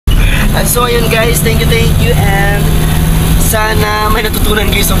So ayun guys, thank you, and sana may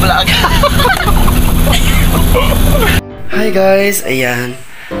natutunan kayo sa vlog. Hi guys, ayan.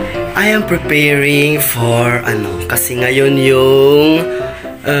 I am preparing for kasi ngayon yung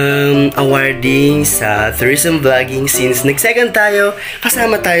awarding sa tourism vlogging, since nag-second tayo,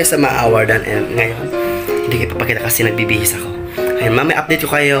 kasama tayo sa ma-awardan, and ngayon hindi kayo papakita kasi nagbibihis ako. Ayun, mamaya update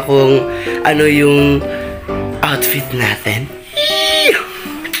ko kayo kung ano yung outfit natin.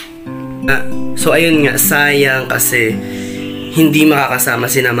 So ayun nga, sayang kasi hindi makakasama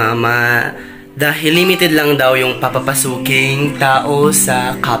si na mama dahil limited lang daw yung papapasuking tao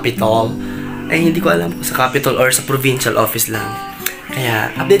sa capital. Ay, hindi ko alam kung sa capital or sa provincial office lang.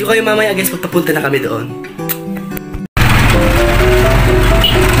 Kaya update ko kayo mamaya guys pag papunta na kami doon.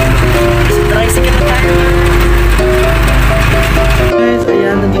 So tricycle na tayo. Guys,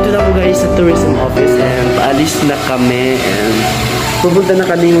 ayan, nandito na ako guys sa tourism office, and paalis na kami, and pupunta na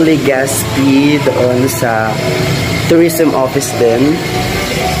kaming Legazpi doon sa tourism office din.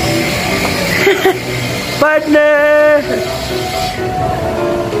 Partner!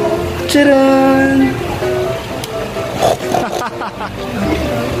 Charan!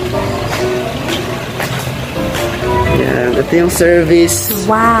 Yan, ito yung service.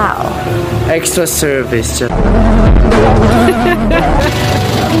 Wow! Extra service.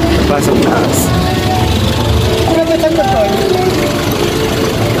 Pasok na.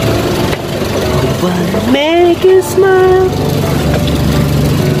 Make you smile.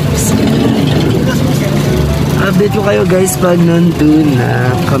 Update ko kayo guys pag nandun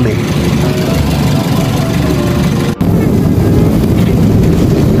na kami.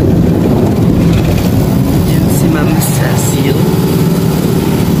 Yan si Ma'am Cecil.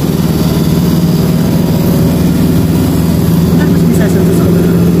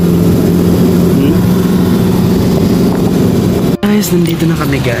 Guys, nandito na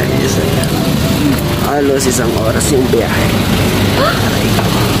kami guys. Halos isang oras yung biyahe.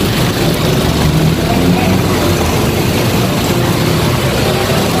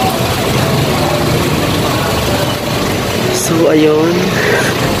 So, ayun.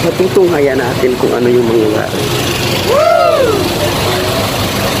 Matutunghayan natin kung ano yung mangyayari.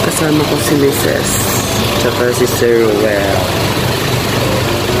 Kasama ko si Mrs. Tsaka si Sir Well.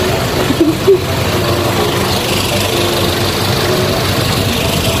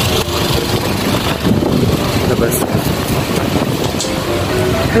 Labas.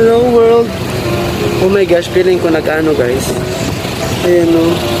 Hello world! Oh my gosh, feeling ko nag-ano guys. Ayan o.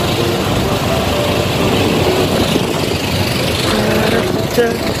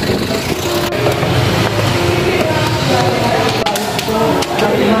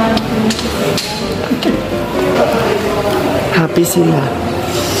 Happy sila.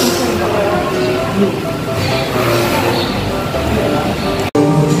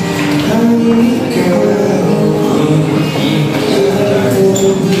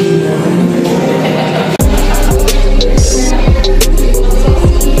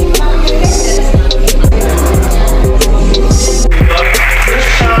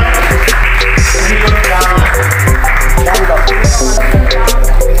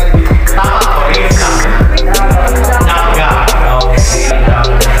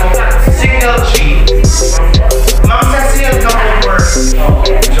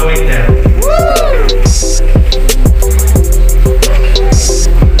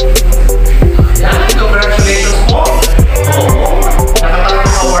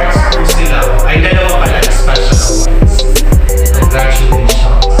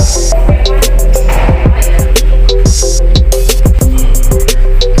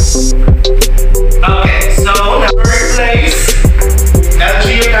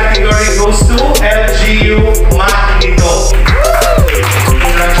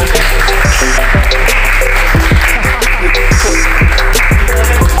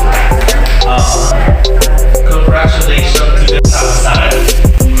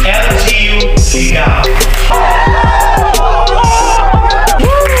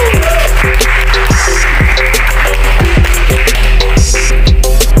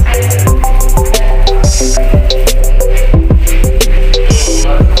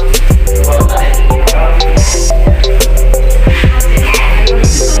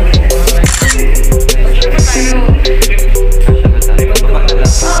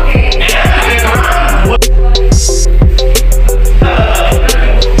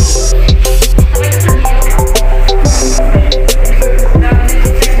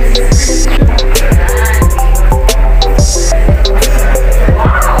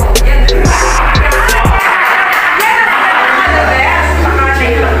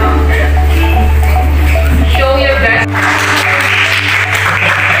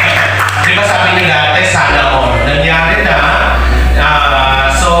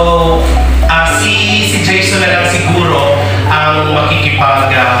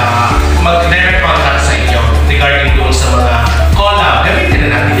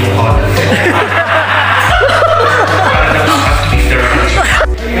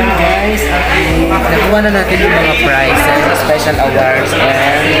 na natin yung mga prizes, special awards,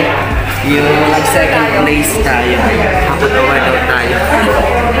 and yung second place tayo. Kapag award daw tayo.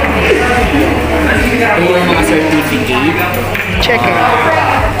 Ito yung mga certificate. Check it.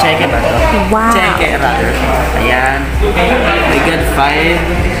 Check it ba ito? Wow. Check it rather. Ayan. We got 5.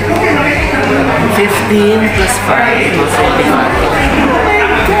 15 plus 5.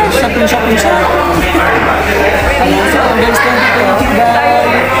 25. Shopping siya. Ayan. So, guys, thank you.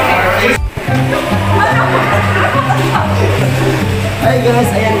 Bye. Hi guys,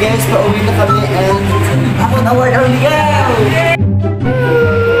 ayan guys, pauwi na kami and Apple Award on the go!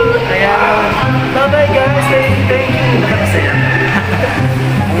 Ayan, bye bye guys, thank you! Nakakasaya.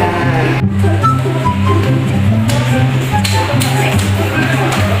 Ayan.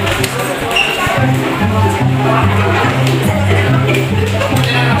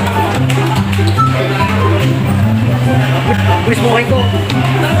 Buwis buhay to!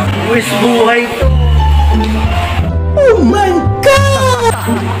 Buwis buhay to! Oh my God!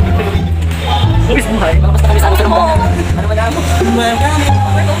 Buwis buhay? Basta kami sa ano mo? Ano madamo?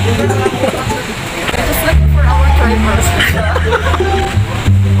 Just looking for our drivers.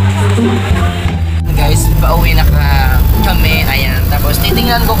 Guys, pauwi na kami. Ayan. Tapos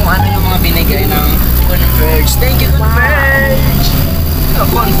titingnan ko kung ano yung mga binigay ng Converge. Thank you, Converge! Wow.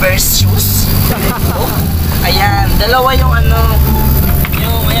 Converge shoes. Ayan. Dalawa yung ano.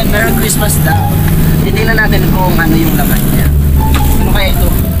 Yung, ayan, Merry Christmas daw. Titingnan natin kung ano yung laman niya. Ano kaya ito?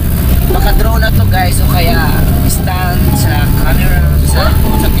 Baka drone na to guys, o kaya stand sa camera, sa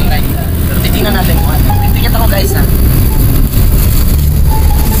something like that. Pero titingnan natin kung ano. Titingnan ako guys ha.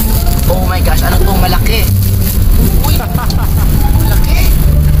 Oh my gosh, ano to? Malaki. Uy! Malaki!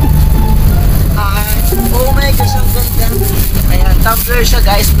 Oh my gosh, ang ganda. Ayan, tumbler siya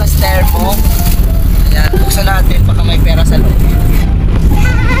guys, plus thermo. Ayan, buksan natin, baka may pera sa loob.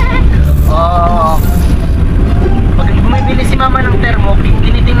 Oh. Pag bumibili si mama ng thermo,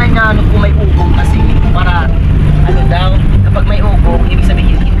 tinitingnan niya ano kung may ugong kasi para ano daw, kapag may ugong, ibig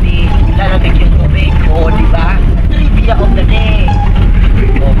sabihin hindi lalagay yung tubig. O, di ba? Trivia of the day.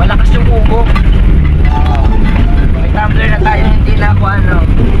 O, malakas yung ugong. May tumbler na tayo, hindi na ako ano,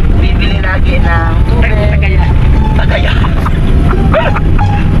 bibili lagi ng tubig. Tagaya.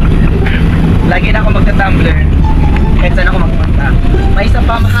 Lagi na ako magta-tumbler. Kahit saan ako magpunta. May isa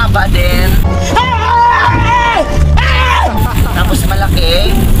pa mahaba din. Tapos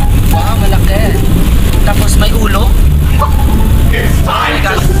malaki. Wow, malaki. Tapos may ulo.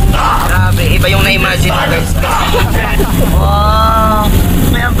 Grabe, iba yung na-imagine ko guys. Wow,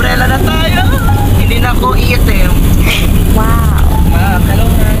 may umbrella na tayo. Hindi na ako iitim. Wow. Ma'am, hello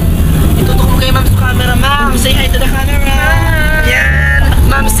ma'am. Itutok mo kay ma'am sa camera. Ma'am, say hi to the camera. Yan.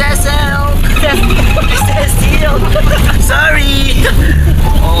 Ma'am Cecil. Cecil. Sorry.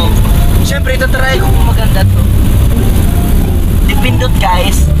 Oh, syempre ito try ko kung maganda to. Dipindot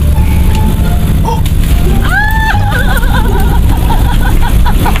guys. Oh.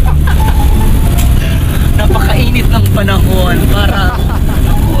 Napakainit ng panahon para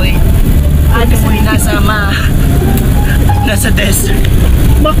ako'y nasa desert.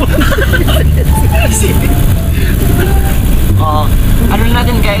 Oh, ano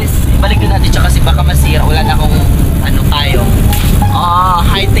natin guys, balik din natin siya kasi baka masira, wala na akong ano tayo. Oh,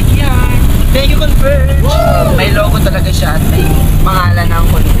 high-tech yan. Thank you Converge. May logo talaga siya at may pangalan ng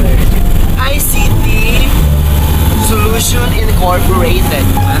Converge. ICT Solution Incorporated.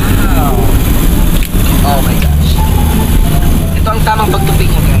 Wow. Oh my gosh. Ito ang tamang pagtupi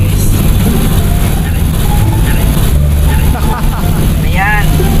niya guys. Ayan.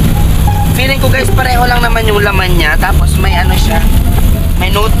 Feeling ko guys pareho lang naman yung laman niya. Tapos may ano siya. May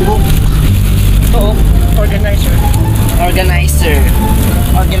notebook. Ito. Organizer.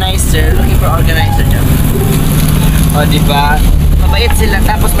 Looking for organizer dyan. O diba? Mabait sila.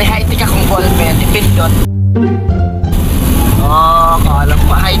 Tapos may high-tech akong ballpen. Dipindot. Oh, kaalam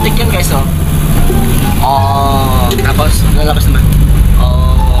ko. High-tech yan guys oh. Oh. Tapos lalabas naman.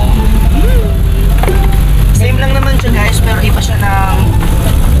 Oh. Same lang naman siya guys. Pero iba siya ng...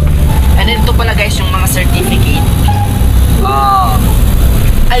 And then ito pala guys yung mga certificate.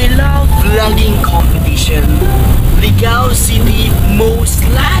 I love vlogging competition. Ligao City most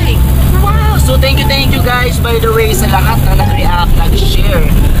like. Wow! So thank you guys by the way sa lahat na nag-react, nag-share.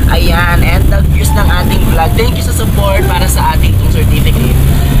 Ayan, and nag-views ng ating vlog. Thank you sa support para sa ating itong certificate.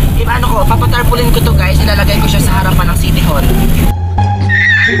 Ano ko, papatarpulin ko to guys. Ilalagay ko siya sa harapan ng City Hall.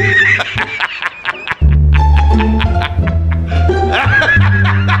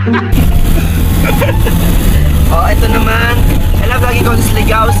 Oh, ito naman. Hello, lagi ko sa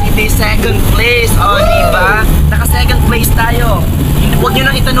Ligao City, second place. Oh, diba? Naka second place tayo. huwag nyo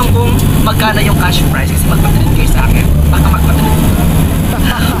nang itanong kung magkano yung cash prize kasi magpatrend kayo sa akin. Baka magpatrend.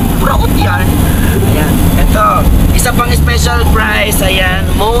 Proud yan. Ayan. Ito. Isa pang special prize. Ayan.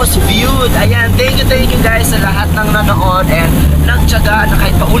 Most viewed. Ayan. Thank you guys sa lahat ng nanood and nagtyaga na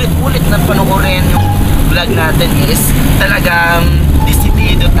kahit paulit-ulit na panoorin yung vlog natin is talagang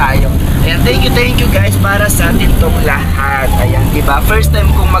disiplido tayo. Ayan. Thank you guys para sa atin tong lahat. Ayan. Diba? First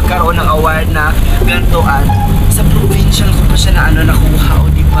time kong magkaroon ng award na gantuan. Sa provincial ko pa siya na nakuha. O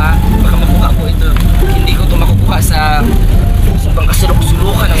diba? Baka makuha ko ito. Hindi ko ito makukuha sa bang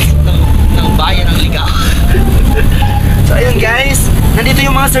kasulok-sulukan ng bayan ng Ligaw. So ayun guys, nandito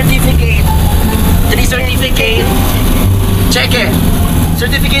yung mga certificate. 3 certificate. Check it.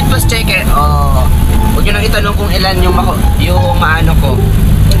 Certificate plus check it. Oh. Huwag nyo nang itanong kung ilan yung maano ko.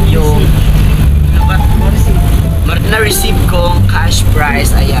 Yung ano ba? Na-receive kong cash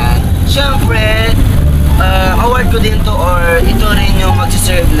prize. Ayan. Siyempre, award ko din to or ito rin yung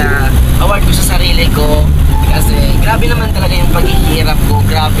magsiserve na award ko sa sarili ko. Kasi grabe naman talaga yung paghihirap ko,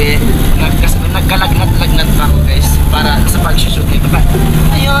 grabe. Nagkalagnat-lagnat pa ako guys para sa pag-shoot nito.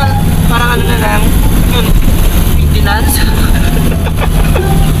 Ayun, parang ano na lang, yun, maintenance.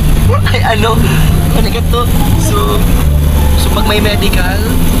 Ay ano to? So pag may medical,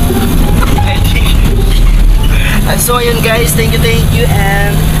 so ayun guys, thank you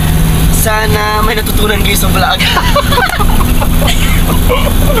and sana may natutunan kayo sa vlog.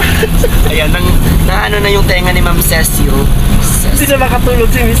 Ayan, ano na yung tenga ni Ma'am Cecil. Hindi na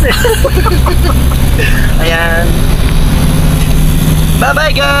makatulog si Miss. Ayan. Bye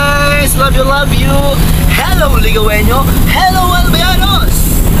bye guys! Love you! Hello Ligawenyo! Hello Albay!